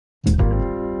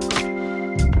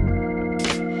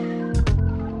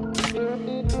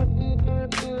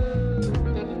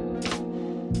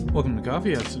Welcome to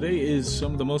Coffee House. Today is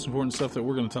some of the most important stuff that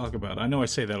we're going to talk about. I know I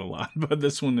say that a lot, but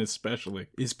this one especially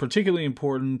is particularly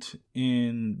important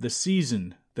in the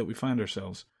season that we find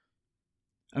ourselves.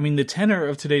 I mean, the tenor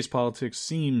of today's politics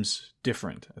seems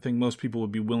different. I think most people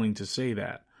would be willing to say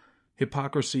that.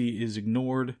 Hypocrisy is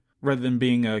ignored. Rather than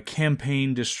being a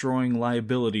campaign-destroying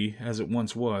liability, as it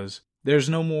once was, there's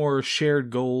no more shared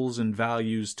goals and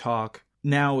values talk.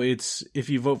 Now it's, if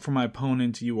you vote for my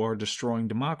opponent, you are destroying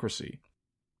democracy.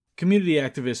 Community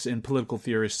activist and political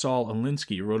theorist Saul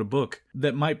Alinsky wrote a book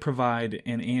that might provide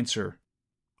an answer.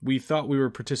 We thought we were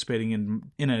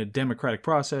participating in a democratic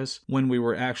process when we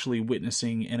were actually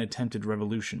witnessing an attempted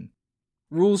revolution.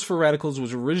 Rules for Radicals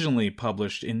was originally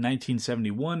published in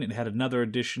 1971. It had another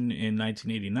edition in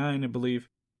 1989, I believe.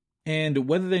 And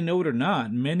whether they know it or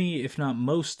not, many, if not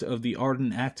most, of the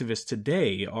ardent activists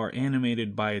today are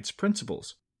animated by its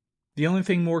principles. The only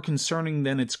thing more concerning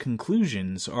than its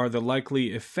conclusions are the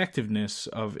likely effectiveness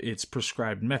of its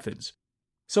prescribed methods.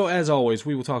 So as always,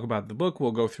 we will talk about the book,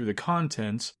 we'll go through the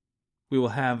contents, we will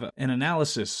have an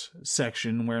analysis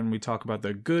section wherein we talk about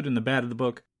the good and the bad of the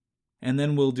book, and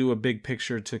then we'll do a big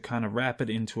picture to kind of wrap it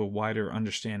into a wider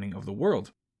understanding of the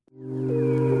world.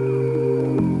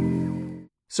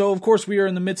 So, of course, we are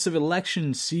in the midst of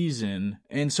election season,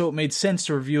 and so it made sense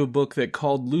to review a book that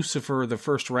called Lucifer the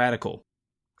First Radical.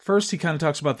 First, he kind of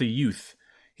talks about the youth.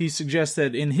 He suggests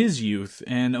that in his youth,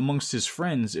 and amongst his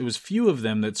friends, it was few of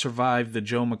them that survived the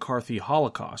Joe McCarthy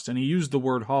Holocaust, and he used the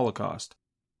word Holocaust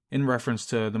in reference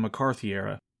to the McCarthy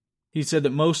era. He said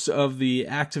that most of the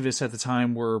activists at the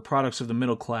time were products of the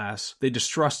middle class. They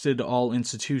distrusted all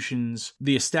institutions.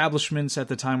 The establishments at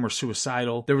the time were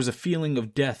suicidal. There was a feeling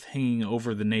of death hanging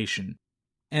over the nation.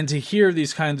 And to hear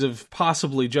these kinds of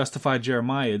possibly justified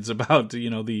Jeremiads about,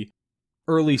 the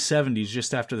early 70s,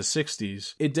 just after the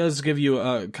 60s, it does give you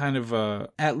a kind of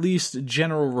at least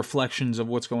general reflections of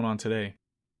what's going on today.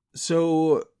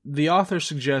 So the author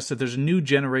suggests that there's a new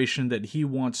generation that he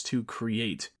wants to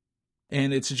create.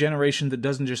 And it's a generation that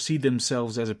doesn't just see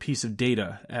themselves as a piece of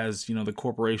data, as, the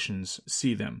corporations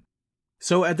see them.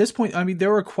 So at this point,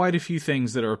 there are quite a few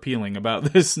things that are appealing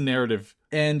about this narrative,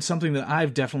 and something that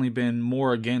I've definitely been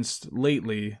more against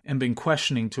lately, and been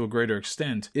questioning to a greater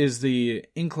extent, is the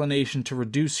inclination to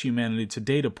reduce humanity to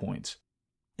data points.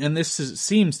 And this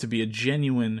seems to be a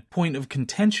genuine point of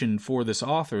contention for this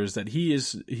author, is that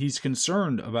he's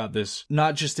concerned about this,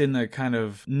 not just in the kind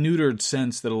of neutered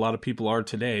sense that a lot of people are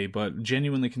today, but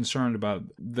genuinely concerned about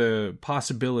the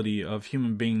possibility of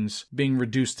human beings being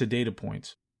reduced to data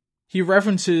points. He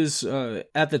references,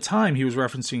 at the time he was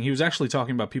actually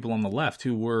talking about people on the left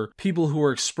who were people who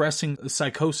were expressing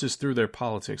psychosis through their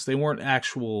politics. They weren't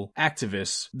actual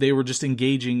activists. They were just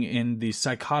engaging in these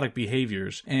psychotic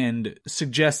behaviors and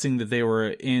suggesting that they were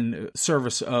in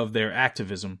service of their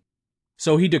activism.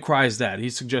 So he decries that. He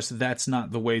suggests that that's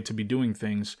not the way to be doing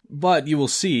things. But you will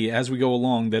see as we go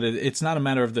along that it's not a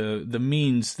matter of the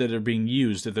means that are being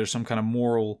used, that there's some kind of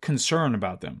moral concern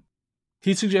about them.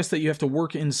 He suggests that you have to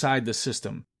work inside the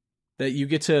system, that you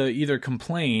get to either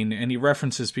complain, and he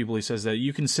references people, he says that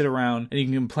you can sit around and you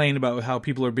can complain about how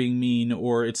people are being mean,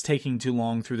 or it's taking too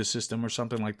long through the system, or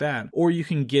something like that, or you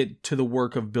can get to the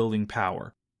work of building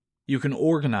power. You can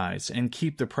organize and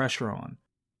keep the pressure on.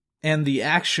 And the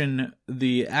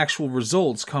actual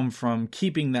results come from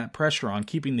keeping that pressure on,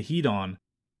 keeping the heat on.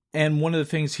 And one of the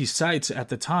things he cites at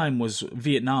the time was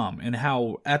Vietnam, and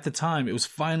how at the time it was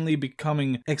finally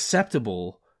becoming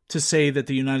acceptable to say that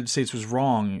the United States was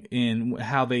wrong in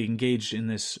how they engaged in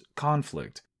this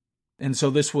conflict. And so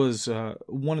this was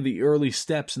one of the early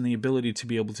steps in the ability to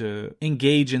be able to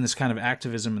engage in this kind of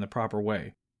activism in the proper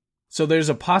way. So there's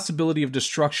a possibility of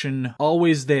destruction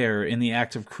always there in the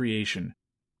act of creation.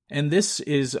 And this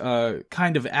is a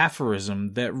kind of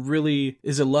aphorism that really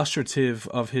is illustrative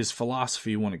of his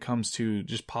philosophy when it comes to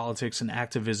just politics and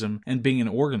activism and being an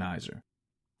organizer.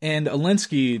 And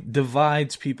Alinsky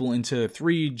divides people into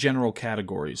three general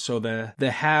categories. So the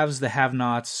haves, the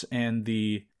have-nots, and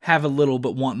the have a little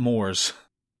but want mores.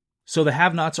 So the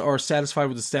have-nots are satisfied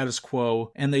with the status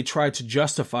quo, and they try to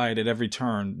justify it at every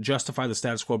turn, justify the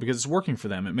status quo because it's working for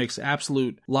them. It makes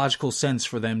absolute logical sense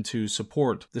for them to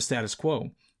support the status quo.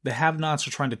 The have-nots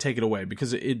are trying to take it away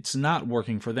because it's not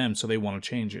working for them, so they want to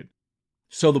change it.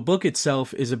 So the book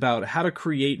itself is about how to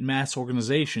create mass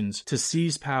organizations to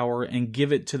seize power and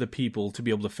give it to the people to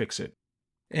be able to fix it.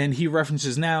 And he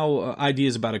references now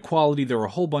ideas about equality. There were a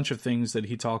whole bunch of things that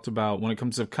he talked about when it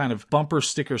comes to kind of bumper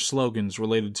sticker slogans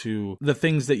related to the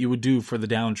things that you would do for the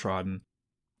downtrodden.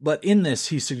 But in this,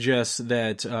 he suggests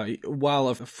that while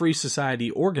a free society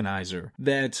organizer,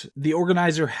 that the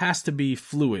organizer has to be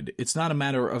fluid. It's not a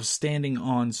matter of standing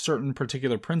on certain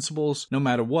particular principles, no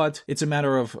matter what. It's a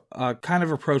matter of a kind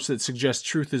of approach that suggests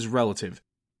truth is relative.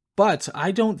 But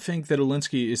I don't think that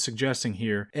Alinsky is suggesting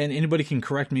here, and anybody can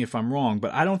correct me if I'm wrong,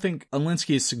 but I don't think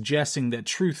Alinsky is suggesting that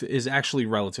truth is actually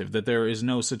relative, that there is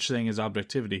no such thing as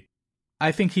objectivity.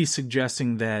 I think he's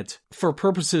suggesting that for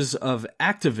purposes of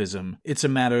activism, it's a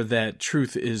matter that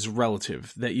truth is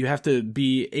relative, that you have to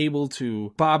be able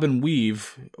to bob and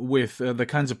weave with the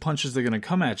kinds of punches that are going to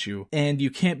come at you, and you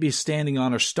can't be standing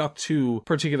on or stuck to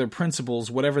particular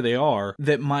principles, whatever they are,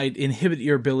 that might inhibit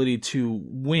your ability to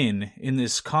win in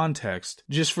this context,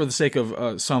 just for the sake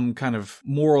of some kind of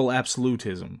moral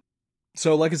absolutism.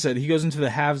 So, like I said, he goes into the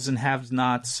haves and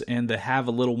have-nots and the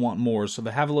have-a-little want-mores. So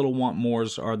the have-a-little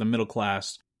want-mores are the middle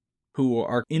class who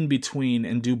are in between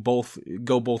and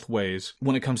go both ways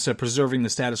when it comes to preserving the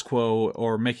status quo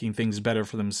or making things better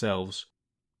for themselves.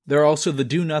 There are also the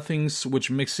do-nothings, which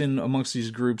mix in amongst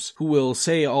these groups, who will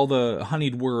say all the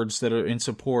honeyed words that are in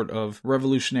support of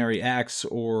revolutionary acts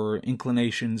or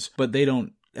inclinations, but they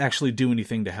don't actually do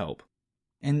anything to help.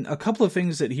 And a couple of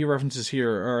things that he references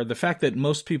here are the fact that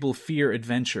most people fear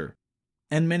adventure,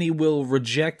 and many will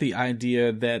reject the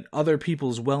idea that other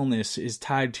people's wellness is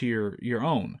tied to your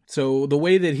own. So the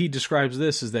way that he describes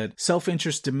this is that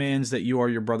self-interest demands that you are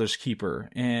your brother's keeper,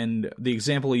 and the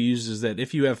example he uses is that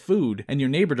if you have food and your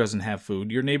neighbor doesn't have food,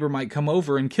 your neighbor might come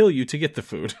over and kill you to get the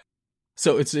food.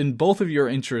 So it's in both of your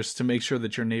interests to make sure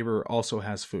that your neighbor also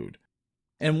has food.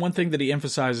 And one thing that he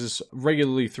emphasizes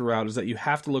regularly throughout is that you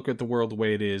have to look at the world the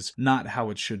way it is, not how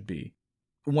it should be.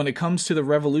 When it comes to the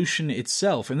revolution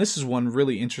itself, and this is one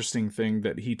really interesting thing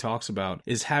that he talks about,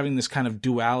 is having this kind of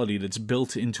duality that's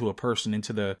built into a person,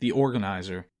 into the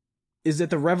organizer, is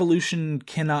that the revolution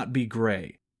cannot be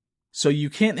gray. So you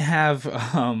can't have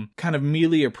kind of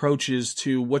mealy approaches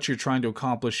to what you're trying to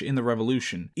accomplish in the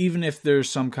revolution, even if there's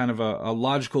some kind of a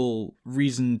logical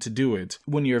reason to do it.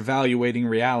 When you're evaluating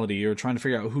reality or trying to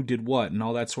figure out who did what and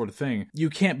all that sort of thing, you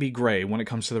can't be gray when it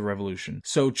comes to the revolution.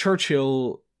 So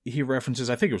Churchill, he references,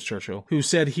 I think it was Churchill, who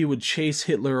said he would chase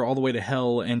Hitler all the way to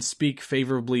hell and speak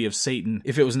favorably of Satan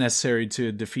if it was necessary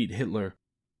to defeat Hitler.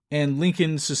 And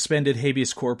Lincoln suspended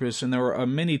habeas corpus, and there were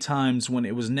many times when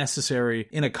it was necessary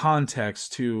in a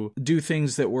context to do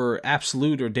things that were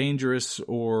absolute or dangerous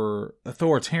or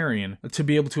authoritarian to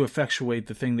be able to effectuate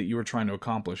the thing that you were trying to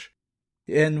accomplish.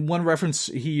 And one reference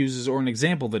he uses, or an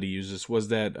example that he uses, was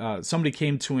that somebody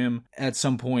came to him at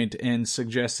some point and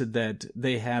suggested that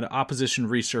they had opposition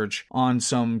research on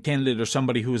some candidate or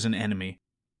somebody who was an enemy.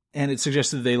 And it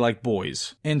suggested they liked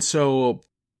boys. And so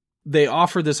they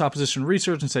offered this opposition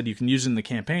research and said you can use it in the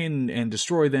campaign and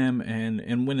destroy them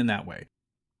and win in that way.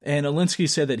 And Alinsky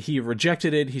said that he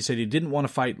rejected it. He said he didn't want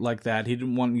to fight like that. He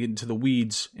didn't want to get into the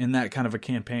weeds in that kind of a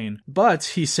campaign. But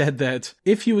he said that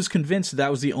if he was convinced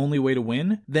that was the only way to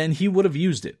win, then he would have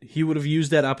used it. He would have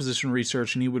used that opposition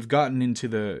research and he would have gotten into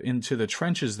the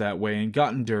trenches that way and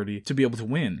gotten dirty to be able to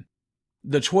win.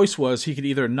 The choice was he could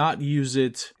either not use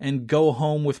it and go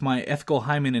home with my ethical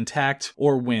hymen intact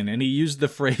or win. And he used the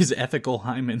phrase ethical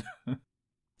hymen.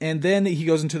 And then he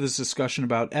goes into this discussion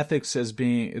about ethics as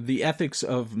being the ethics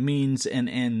of means and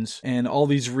ends, and all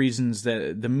these reasons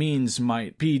that the means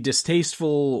might be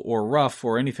distasteful or rough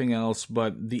or anything else,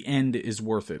 but the end is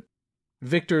worth it.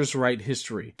 Victors write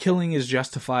history. Killing is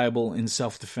justifiable in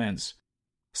self-defense.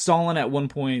 Stalin at one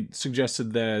point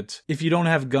suggested that if you don't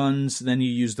have guns, then you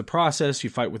use the process, you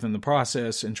fight within the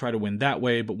process and try to win that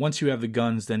way, but once you have the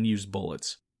guns, then use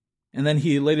bullets. And then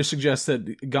he later suggests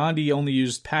that Gandhi only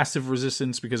used passive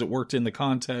resistance because it worked in the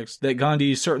context, that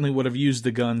Gandhi certainly would have used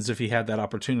the guns if he had that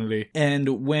opportunity.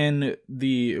 And when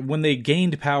they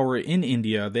gained power in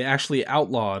India, they actually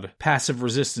outlawed passive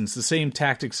resistance, the same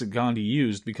tactics that Gandhi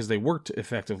used because they worked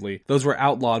effectively. Those were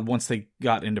outlawed once they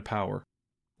got into power.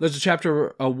 There's a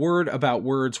chapter, A Word About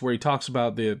Words, where he talks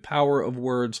about the power of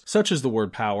words, such as the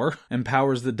word power, and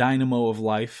power is the dynamo of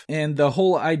life. And the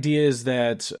whole idea is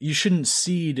that you shouldn't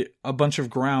cede a bunch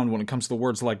of ground when it comes to the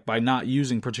words, like by not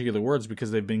using particular words because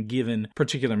they've been given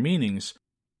particular meanings.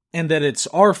 And that it's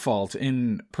our fault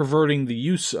in perverting the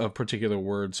use of particular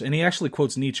words. And he actually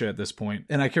quotes Nietzsche at this point.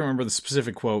 And I can't remember the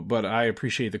specific quote, but I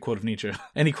appreciate the quote of Nietzsche.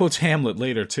 And he quotes Hamlet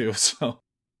later, too, so...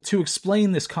 To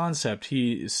explain this concept,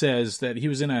 he says that he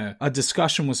was in a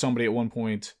discussion with somebody at one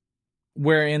point,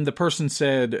 wherein the person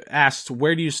asked,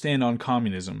 where do you stand on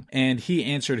communism? And he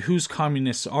answered, whose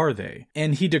communists are they?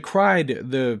 And he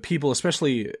decried the people,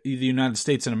 especially the United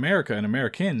States and America and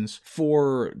Americans,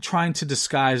 for trying to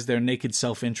disguise their naked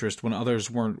self-interest when others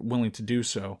weren't willing to do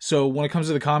so. So when it comes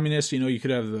to the communists, you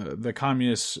could have the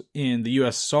communists in the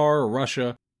USSR or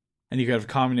Russia, and you could have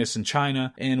communists in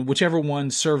China, and whichever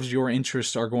one serves your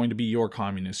interests are going to be your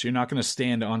communists. You're not going to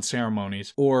stand on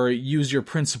ceremonies or use your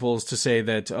principles to say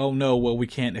that, oh no, well, we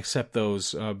can't accept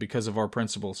those because of our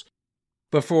principles.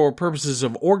 But for purposes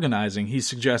of organizing, he's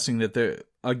suggesting that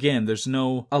there's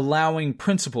no allowing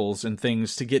principles and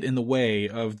things to get in the way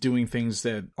of doing things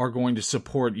that are going to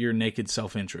support your naked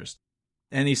self-interest.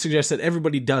 And he suggests that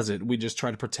everybody does it, we just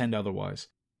try to pretend otherwise.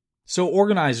 So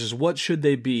organizers, what should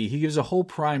they be? He gives a whole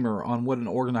primer on what an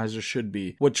organizer should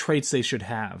be, what traits they should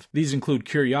have. These include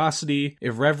curiosity,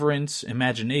 irreverence,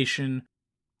 imagination,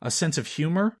 a sense of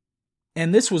humor.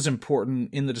 And this was important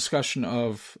in the discussion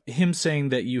of him saying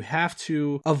that you have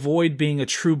to avoid being a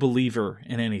true believer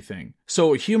in anything.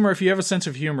 So humor, if you have a sense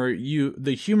of humor,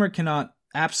 the humor cannot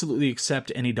absolutely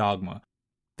accept any dogma.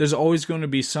 There's always going to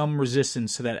be some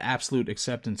resistance to that absolute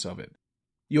acceptance of it.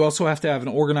 You also have to have an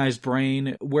organized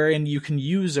brain wherein you can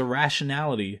use a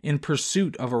rationality in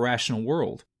pursuit of a rational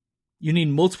world. You need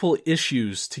multiple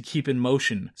issues to keep in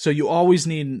motion. So you always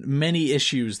need many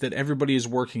issues that everybody is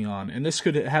working on. And this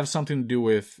could have something to do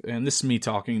with, and this is me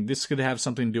talking, this could have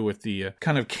something to do with the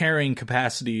kind of carrying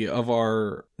capacity of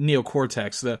our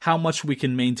neocortex, how much we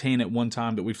can maintain at one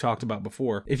time that we've talked about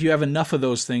before. If you have enough of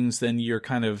those things, then you're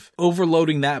kind of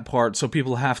overloading that part, so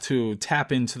people have to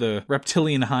tap into the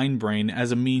reptilian hindbrain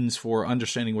as a means for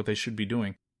understanding what they should be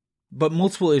doing. But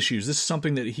multiple issues, this is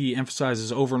something that he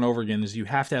emphasizes over and over again, is you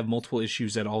have to have multiple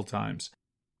issues at all times.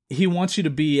 He wants you to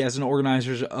be, as an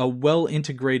organizer, a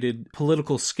well-integrated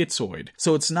political schizoid.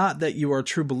 So it's not that you are a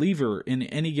true believer in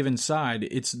any given side,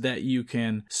 it's that you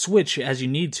can switch as you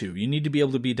need to. You need to be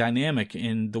able to be dynamic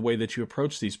in the way that you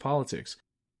approach these politics.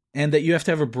 And that you have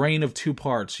to have a brain of two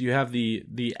parts. You have the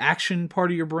action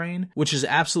part of your brain, which is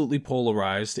absolutely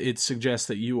polarized. It suggests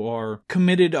that you are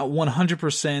committed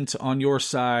 100% on your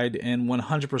side, and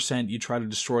 100% you try to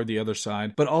destroy the other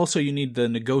side. But also you need the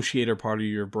negotiator part of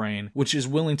your brain, which is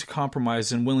willing to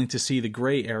compromise and willing to see the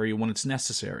gray area when it's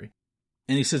necessary.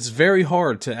 And he says it's very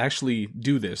hard to actually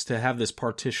do this, to have this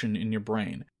partition in your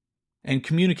brain. And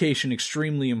communication,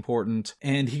 extremely important.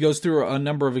 And he goes through a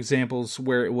number of examples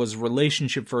where it was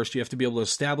relationship first. You have to be able to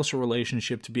establish a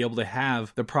relationship to be able to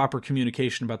have the proper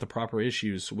communication about the proper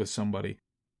issues with somebody.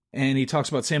 And he talks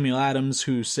about Samuel Adams,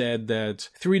 who said that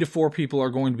 3 to 4 people are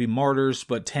going to be martyrs,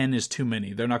 but 10 is too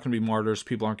many. They're not going to be martyrs.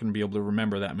 People aren't going to be able to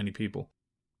remember that many people.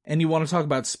 And you want to talk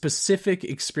about specific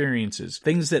experiences,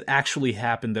 things that actually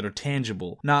happen that are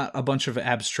tangible, not a bunch of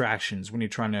abstractions when you're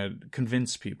trying to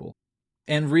convince people.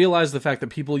 And realize the fact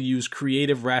that people use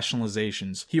creative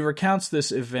rationalizations. He recounts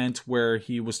this event where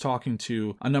he was talking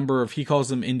to a number of, he calls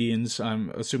them Indians, I'm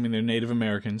assuming they're Native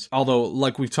Americans. Although,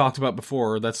 like we've talked about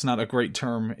before, that's not a great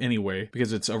term anyway,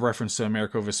 because it's a reference to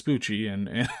Americo Vespucci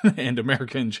and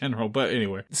America in general. But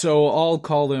anyway, so I'll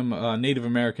call them Native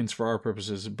Americans for our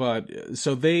purposes. But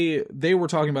so they were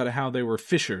talking about how they were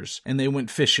fishers, and they went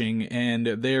fishing, and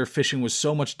their fishing was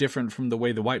so much different from the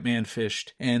way the white man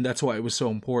fished, and that's why it was so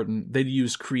important. They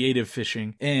use creative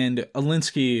fishing, and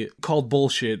Alinsky called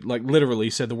bullshit, like literally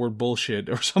said the word bullshit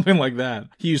or something like that.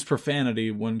 He used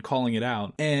profanity when calling it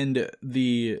out. And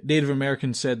the Native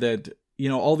Americans said that,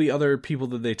 all the other people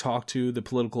that they talked to, the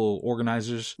political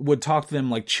organizers, would talk to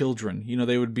them like children.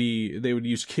 They would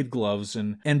use kid gloves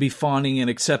and be fawning and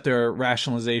accept their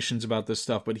rationalizations about this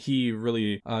stuff, but he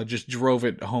really just drove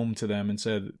it home to them and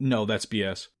said, no, that's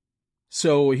BS.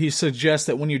 So he suggests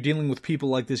that when you're dealing with people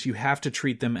like this, you have to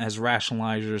treat them as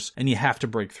rationalizers, and you have to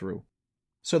break through.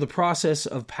 So the process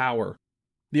of power.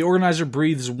 The organizer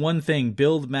breathes one thing: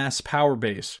 build mass power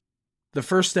base. The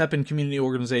first step in community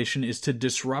organization is to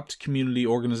disrupt community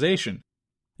organization.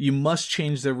 You must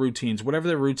change their routines. Whatever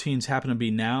their routines happen to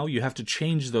be now, you have to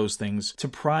change those things to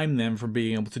prime them for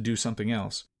being able to do something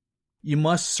else. You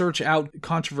must search out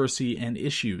controversy and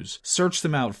issues. Search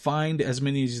them out. Find as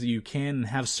many as you can and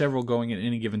have several going at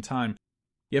any given time.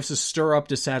 You have to stir up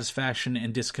dissatisfaction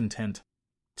and discontent.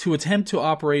 To attempt to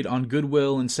operate on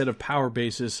goodwill instead of power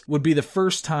basis would be the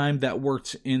first time that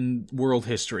worked in world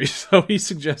history. So he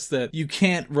suggests that you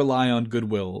can't rely on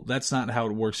goodwill. That's not how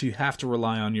it works. You have to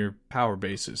rely on your power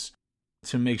basis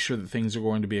to make sure that things are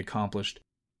going to be accomplished.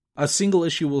 A single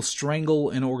issue will strangle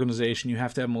an organization. You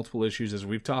have to have multiple issues, as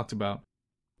we've talked about.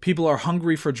 People are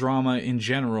hungry for drama in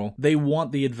general. They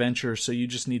want the adventure, so you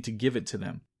just need to give it to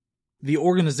them. the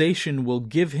organization will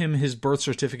give him his birth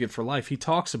certificate for life. He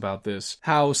talks about this,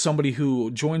 how somebody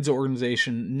who joins the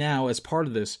organization now as part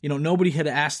of this, nobody had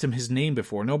asked him his name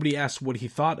before. Nobody asked what he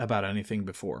thought about anything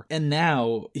before. And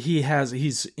now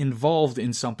he's involved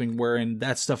in something wherein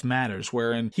that stuff matters,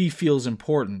 wherein he feels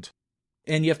important.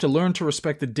 And you have to learn to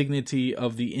respect the dignity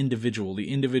of the individual.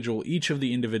 Each of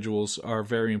the individuals are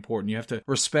very important. You have to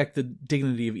respect the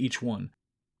dignity of each one.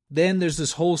 Then there's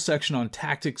this whole section on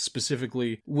tactics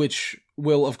specifically, which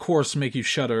will, of course, make you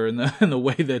shudder in the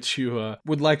way that you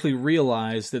would likely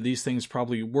realize that these things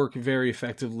probably work very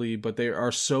effectively, but they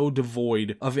are so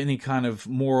devoid of any kind of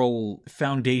moral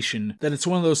foundation that it's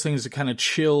one of those things that kind of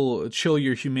chill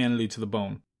your humanity to the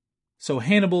bone. So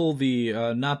Hannibal,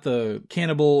 not the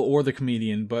cannibal or the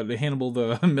comedian, but Hannibal,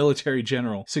 the military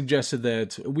general, suggested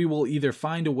that we will either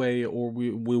find a way or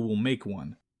we will make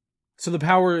one. So the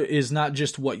power is not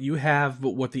just what you have,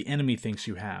 but what the enemy thinks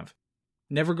you have.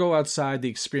 Never go outside the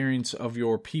experience of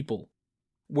your people.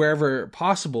 Wherever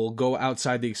possible, go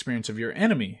outside the experience of your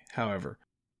enemy, however.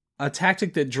 A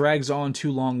tactic that drags on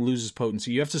too long loses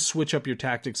potency. You have to switch up your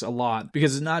tactics a lot,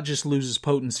 because it not just loses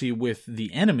potency with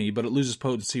the enemy, but it loses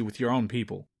potency with your own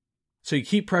people. So you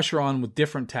keep pressure on with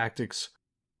different tactics.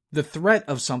 The threat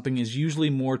of something is usually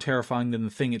more terrifying than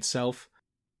the thing itself.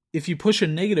 If you push a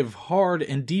negative hard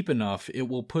and deep enough, it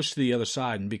will push to the other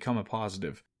side and become a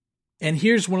positive. And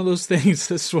here's one of those things,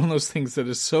 this is one of those things that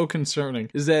is so concerning,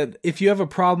 is that if you have a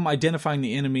problem identifying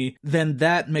the enemy, then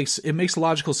it makes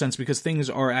logical sense because things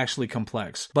are actually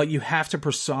complex. But you have to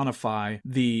personify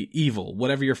the evil.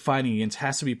 Whatever you're fighting against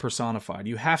has to be personified.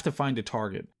 You have to find a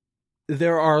target.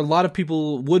 There are a lot of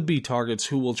people, would-be targets,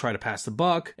 who will try to pass the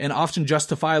buck, and often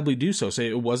justifiably do so. Say,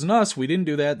 it wasn't us, we didn't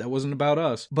do that, that wasn't about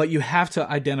us. But you have to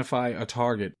identify a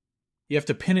target. You have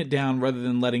to pin it down rather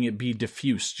than letting it be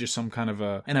diffuse, just some kind of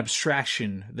an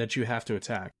abstraction that you have to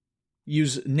attack.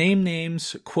 Use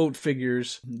names, quote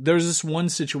figures. There's this one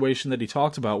situation that he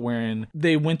talked about wherein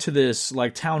they went to this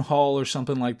town hall or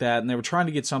something like that, and they were trying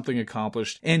to get something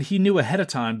accomplished, and he knew ahead of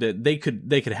time that they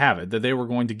could have it, that they were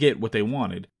going to get what they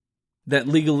wanted. That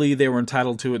legally they were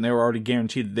entitled to it and they were already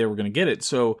guaranteed that they were going to get it.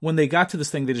 So when they got to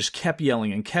this thing, they just kept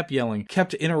yelling, kept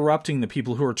interrupting the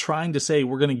people who were trying to say,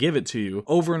 we're going to give it to you,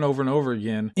 over and over and over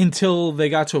again, until they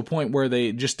got to a point where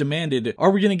they just demanded, are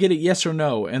we going to get it, yes or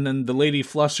no? And then the lady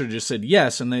flustered just said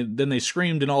yes, and then they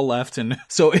screamed and all left. And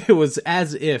so it was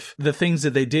as if the things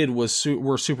that they did were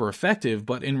super effective,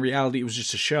 but in reality it was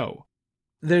just a show.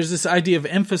 There's this idea of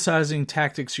emphasizing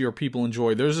tactics your people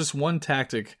enjoy. There's this one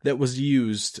tactic that was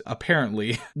used,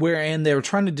 apparently, wherein they were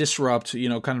trying to disrupt,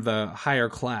 kind of the higher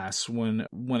class when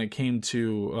it came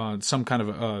to some kind of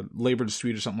a labor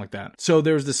dispute or something like that. So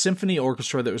there was the symphony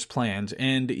orchestra that was planned,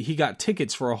 and he got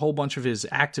tickets for a whole bunch of his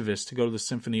activists to go to the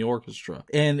symphony orchestra.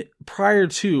 And prior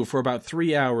to, for about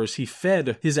 3 hours, he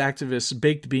fed his activists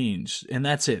baked beans, and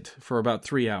that's it, for about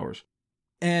 3 hours.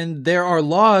 And there are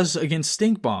laws against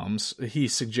stink bombs, he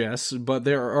suggests, but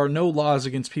there are no laws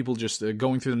against people just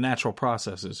going through the natural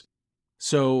processes.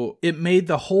 So it made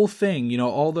the whole thing,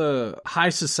 all the high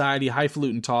society,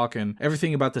 highfalutin talk and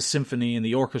everything about the symphony and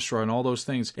the orchestra and all those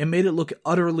things, it made it look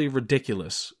utterly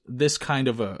ridiculous, this kind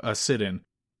of a sit-in.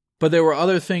 But there were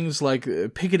other things like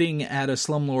picketing at a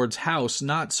slumlord's house,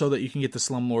 not so that you can get the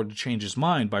slumlord to change his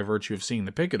mind by virtue of seeing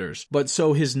the picketers, but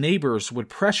so his neighbors would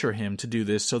pressure him to do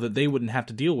this so that they wouldn't have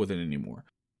to deal with it anymore.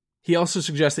 He also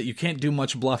suggests that you can't do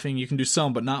much bluffing, you can do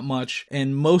some, but not much,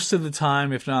 and most of the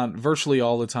time, if not virtually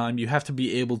all the time, you have to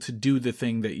be able to do the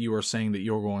thing that you are saying that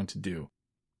you're going to do.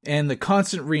 And the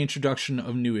constant reintroduction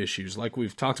of new issues, like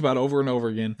we've talked about over and over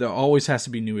again, there always has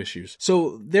to be new issues.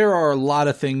 So there are a lot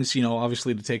of things,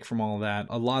 obviously to take from all of that,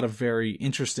 a lot of very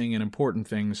interesting and important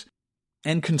things,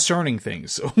 and concerning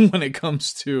things when it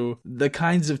comes to the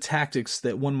kinds of tactics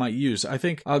that one might use. I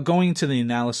think going into the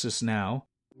analysis now,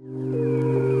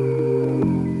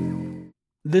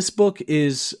 this book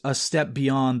is a step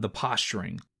beyond the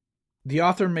posturing. The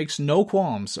author makes no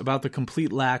qualms about the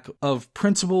complete lack of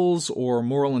principles or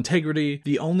moral integrity.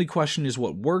 The only question is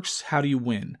what works, how do you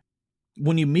win?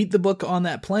 When you meet the book on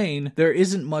that plane, there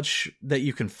isn't much that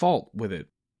you can fault with it.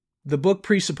 The book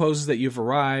presupposes that you've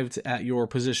arrived at your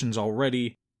positions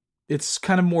already. It's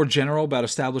kind of more general about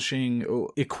establishing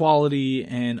equality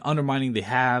and undermining the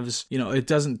haves. It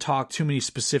doesn't talk too many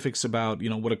specifics about,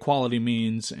 what equality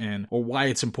means or why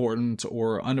it's important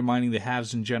or undermining the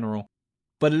haves in general.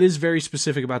 But it is very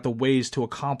specific about the ways to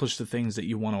accomplish the things that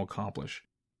you want to accomplish.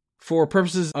 For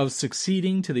purposes of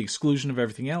succeeding to the exclusion of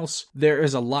everything else, there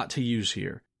is a lot to use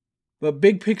here. But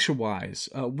big picture-wise,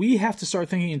 we have to start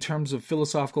thinking in terms of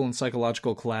philosophical and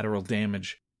psychological collateral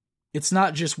damage. It's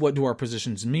not just what do our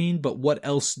positions mean, but what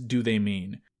else do they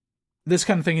mean? This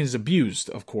kind of thing is abused,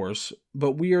 of course,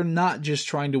 but we are not just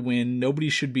trying to win. Nobody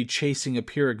should be chasing a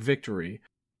Pyrrhic victory.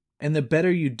 And the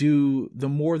better you do, the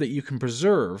more that you can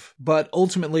preserve, but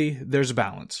ultimately, there's a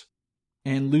balance.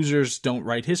 And losers don't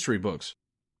write history books.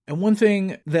 And one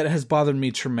thing that has bothered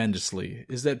me tremendously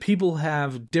is that people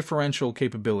have differential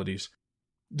capabilities.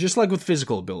 Just like with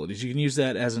physical abilities, you can use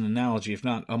that as an analogy, if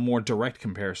not a more direct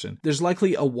comparison. There's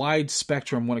likely a wide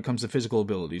spectrum when it comes to physical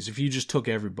abilities, if you just took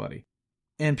everybody.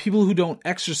 And people who don't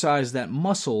exercise that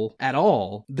muscle at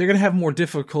all, they're going to have more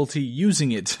difficulty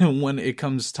using it when it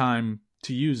comes time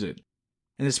to use it.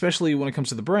 And especially when it comes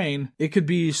to the brain, it could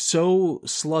be so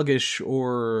sluggish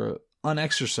or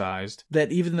unexercised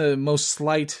that even the most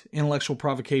slight intellectual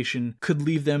provocation could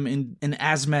leave them in an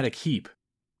asthmatic heap.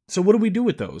 So what do we do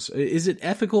with those? Is it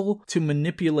ethical to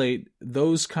manipulate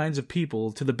those kinds of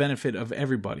people to the benefit of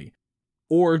everybody?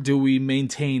 Or do we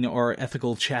maintain our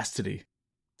ethical chastity?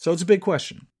 So it's a big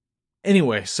question.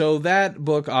 Anyway, so that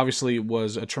book obviously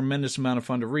was a tremendous amount of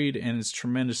fun to read, and it's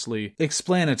tremendously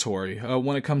explanatory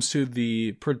when it comes to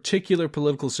the particular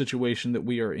political situation that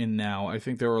we are in now. I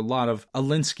think there are a lot of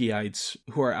Alinskyites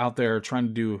who are out there trying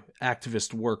to do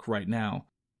activist work right now.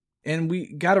 And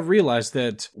we got to realize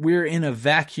that we're in a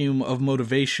vacuum of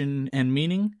motivation and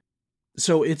meaning.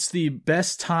 So it's the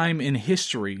best time in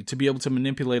history to be able to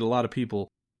manipulate a lot of people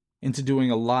into doing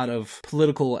a lot of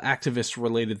political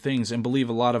activist-related things and believe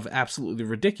a lot of absolutely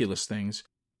ridiculous things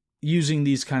using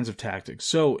these kinds of tactics.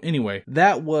 So anyway,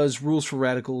 that was Rules for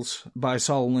Radicals by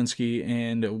Saul Alinsky,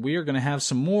 and we are going to have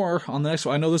some more on the next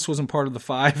one. I know this wasn't part of the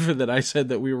 5 that I said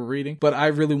that we were reading, but I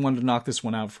really wanted to knock this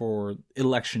one out for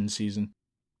election season,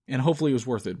 and hopefully it was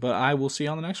worth it. But I will see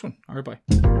you on the next one. All right,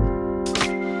 bye.